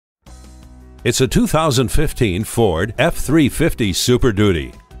It's a 2015 Ford F-350 Super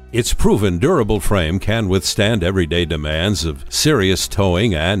Duty. Its proven durable frame can withstand everyday demands of serious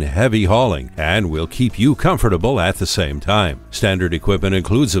towing and heavy hauling, and will keep you comfortable at the same time. Standard equipment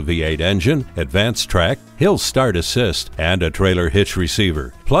includes a V8 engine, advanced track, hill start assist, and a trailer hitch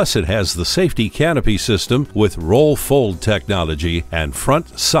receiver. Plus, it has the safety canopy system with roll-fold technology and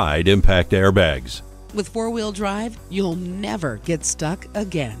front-side impact airbags. With four-wheel drive, you'll never get stuck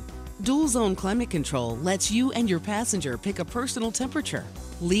again. Dual zone climate control lets you and your passenger pick a personal temperature.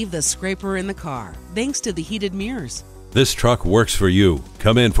 Leave the scraper in the car thanks to the heated mirrors. This truck works for you.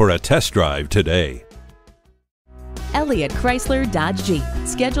 Come in for a test drive today. Elliott Chrysler Dodge Jeep.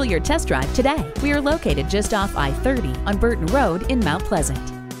 Schedule your test drive today. We are located just off I-30 on Burton Road in Mount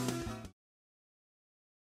Pleasant.